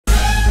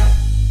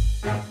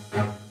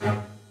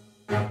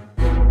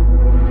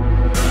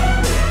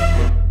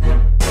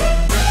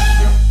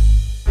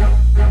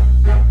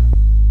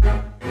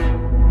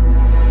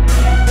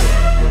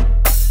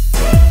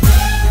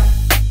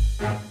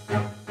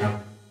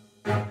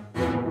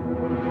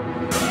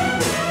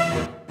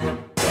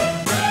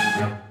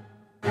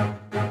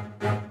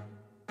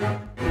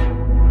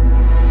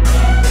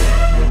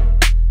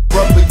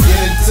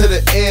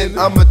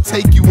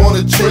take you on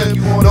a trip.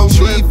 No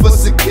need for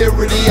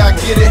security, I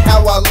get it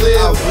how I live.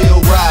 I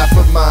will ride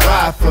for mine,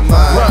 ride for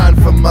mine,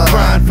 grind for mine,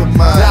 grind for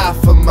mine, die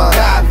for mine,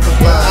 die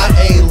for mine.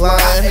 I ain't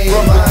lying.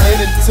 From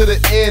beginning to the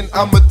end,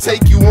 I'ma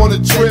take you on a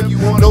trip.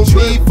 No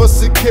need for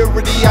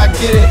security, I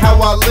get it how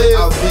I live.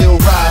 I will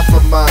ride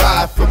for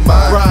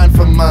mine, grind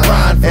for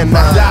mine, and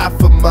I die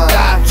for mine,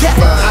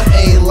 I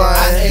ain't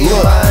lying.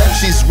 Look,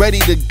 she's ready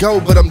to go,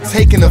 but I'm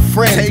taking a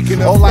friend.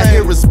 All I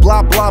hear is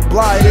blah blah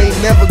blah. It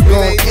ain't never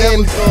gonna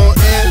end.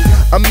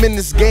 I'm in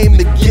this game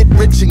to get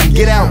rich and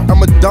get out.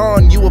 I'm a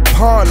don, you a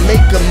pawn.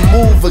 Make a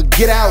move or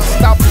get out.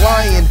 Stop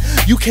lying.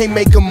 You can't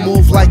make a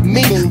move like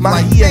me.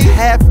 My he a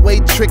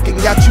halfway trick and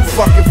got you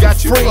fucking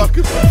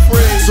for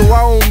free. So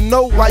I don't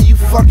know why you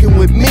fucking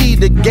with me.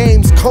 The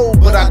game's cold,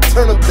 but I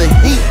turn up the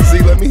heat. See,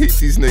 let me heat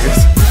these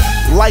niggas.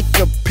 Like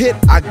a pit,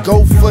 I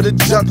go for the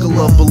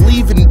juggler.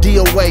 Believe in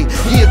DOA,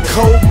 he a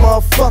cold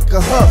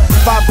motherfucker, huh?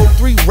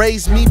 503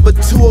 raised me, but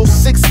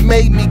 206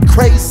 made me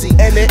crazy.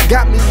 And it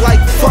got me like,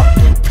 fuck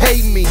you,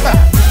 pay me.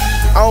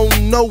 I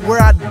don't know where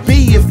I'd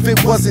be if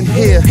it wasn't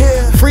here.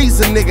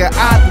 Freeze a nigga,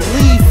 I'd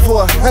leave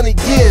for 100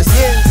 years.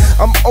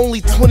 I'm only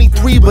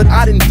 23, but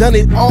I done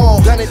it all.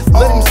 Let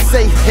him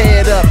say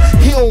head up,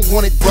 he don't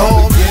want it,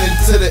 dog. From beginning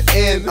to the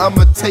end,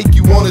 I'ma take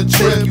you on a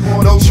trip.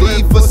 No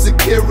need for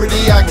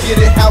security, I get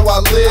it how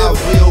I live. I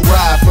will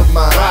ride for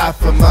mine, grind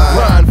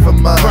for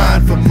mine,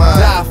 grind for mine,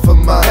 die for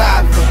mine,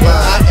 die for mine.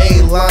 I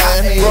ain't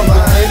lying. From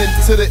beginning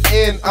to the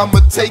end,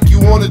 I'ma take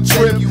you on a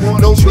trip.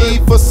 No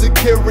need for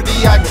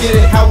security, I get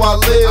it how I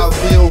live. I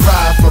will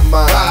ride for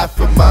mine, grind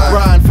for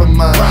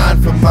mine,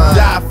 grind for mine,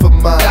 die for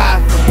mine, die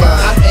for mine.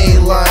 I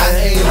ain't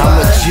lying. I'm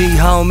a G,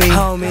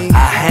 homie. I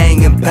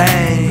hang and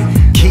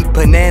bang. Keep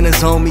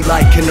bananas on me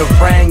like an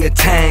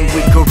orangutan.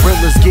 With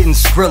gorillas getting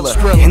skrilla.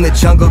 In the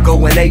jungle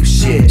going ape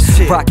shit.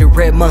 Rockin'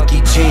 red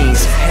monkey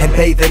jeans and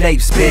bathing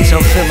apes, bitch.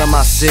 I'm feeling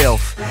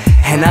myself.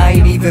 And I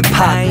ain't even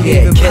pop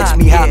yet. Catch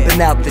me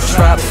hopping out the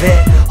drop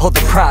vet or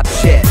the prop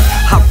jet.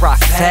 I rock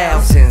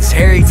thousands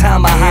every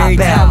time I hop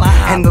out.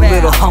 And the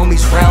little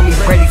homies round me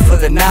ready for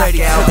the knockout.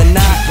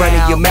 Keep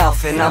running your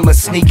mouth and I'ma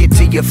sneak it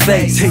to your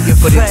face.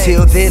 But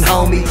until then,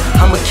 homie,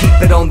 I'ma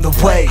keep it on the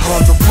way.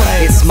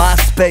 It's my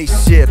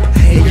spaceship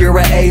and you're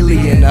an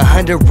alien.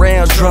 100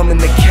 rounds drumming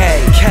the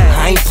K.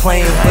 I ain't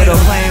playing with them.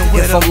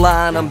 If I'm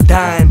lying, I'm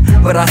dying.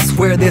 But I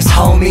swear this,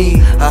 homie,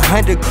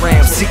 100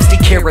 grams, 60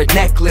 carat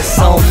necklace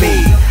on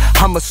me.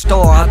 I'm a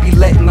star, I be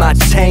letting my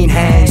chain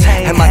hang.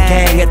 And my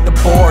gang at the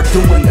bar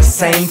doing the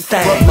same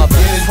thing. From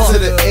beginning to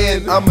the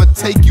end, I'ma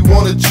take you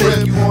on a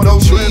trip. No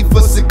need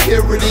for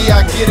security,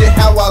 I get it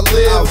how I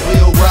live. I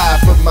will ride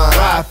for mine,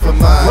 grind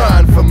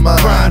for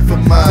mine, grind for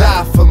mine,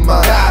 die for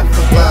mine, die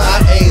for mine.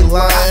 I ain't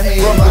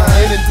lying. From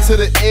beginning to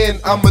the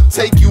end, I'ma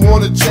take you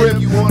on a trip.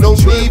 No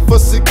need for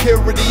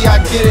security, I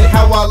get it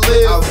how I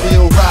live. I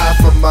will ride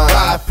for mine,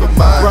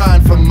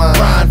 grind for mine,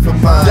 grind for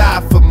mine,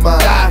 die for mine,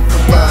 die for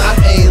mine.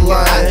 I ain't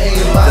lying.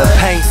 The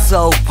paint's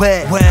so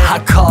wet, I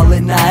call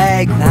it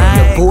Niagara.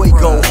 The boy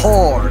go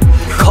hard,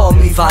 call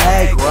me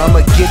Viagra.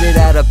 I'ma get it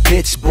out of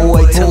bitch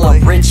boy till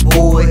I'm rich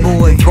boy.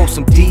 Throw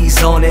some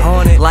D's on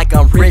it like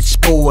I'm rich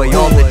boy.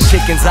 All the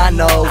chickens I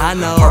know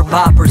are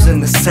boppers in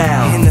the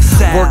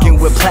South. Working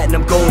with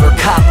platinum, gold, or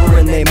copper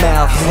in their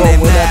mouth.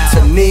 Growing up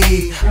to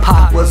me,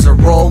 Pop was a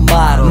role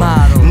model.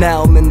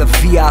 Now I'm in the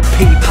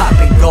VIP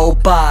popping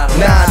gold bottles.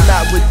 Nah,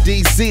 not with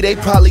DZ, they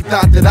probably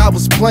thought that I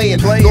was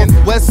playing.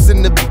 Northwest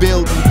in the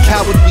building,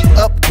 Coward we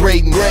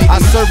upgrading. I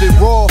serve it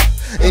raw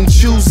and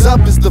choose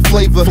up is the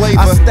flavor.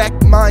 I stack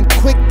mine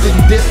quick,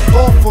 then dip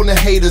off on the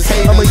haters.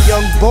 I'm a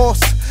young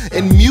boss,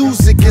 and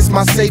music is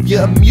my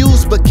savior.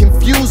 Amused but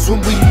confused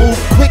when we move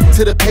quick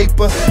to the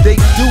paper. They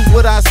do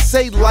what I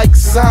say like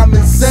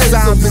Simon says.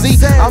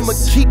 I'ma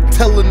keep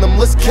telling them,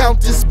 let's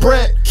count this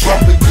bread. From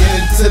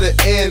beginning to the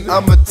end,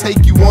 I'ma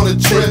take you on a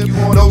trip.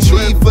 No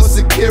need for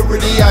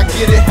security, I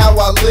get it how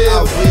I live.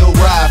 I will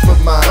ride for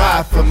mine,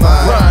 grind for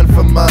mine,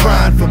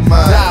 grind for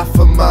mine, die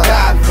for mine,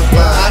 die for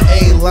mine. I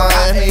ain't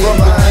lying. From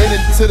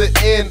beginning to the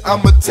end,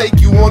 I'ma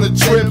take you on a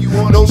trip.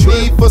 No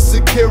need for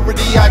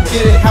security, I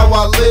get it how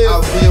I live. I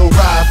will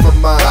ride for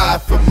mine,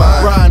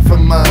 grind for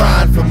mine,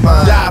 die for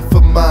mine, die for mine.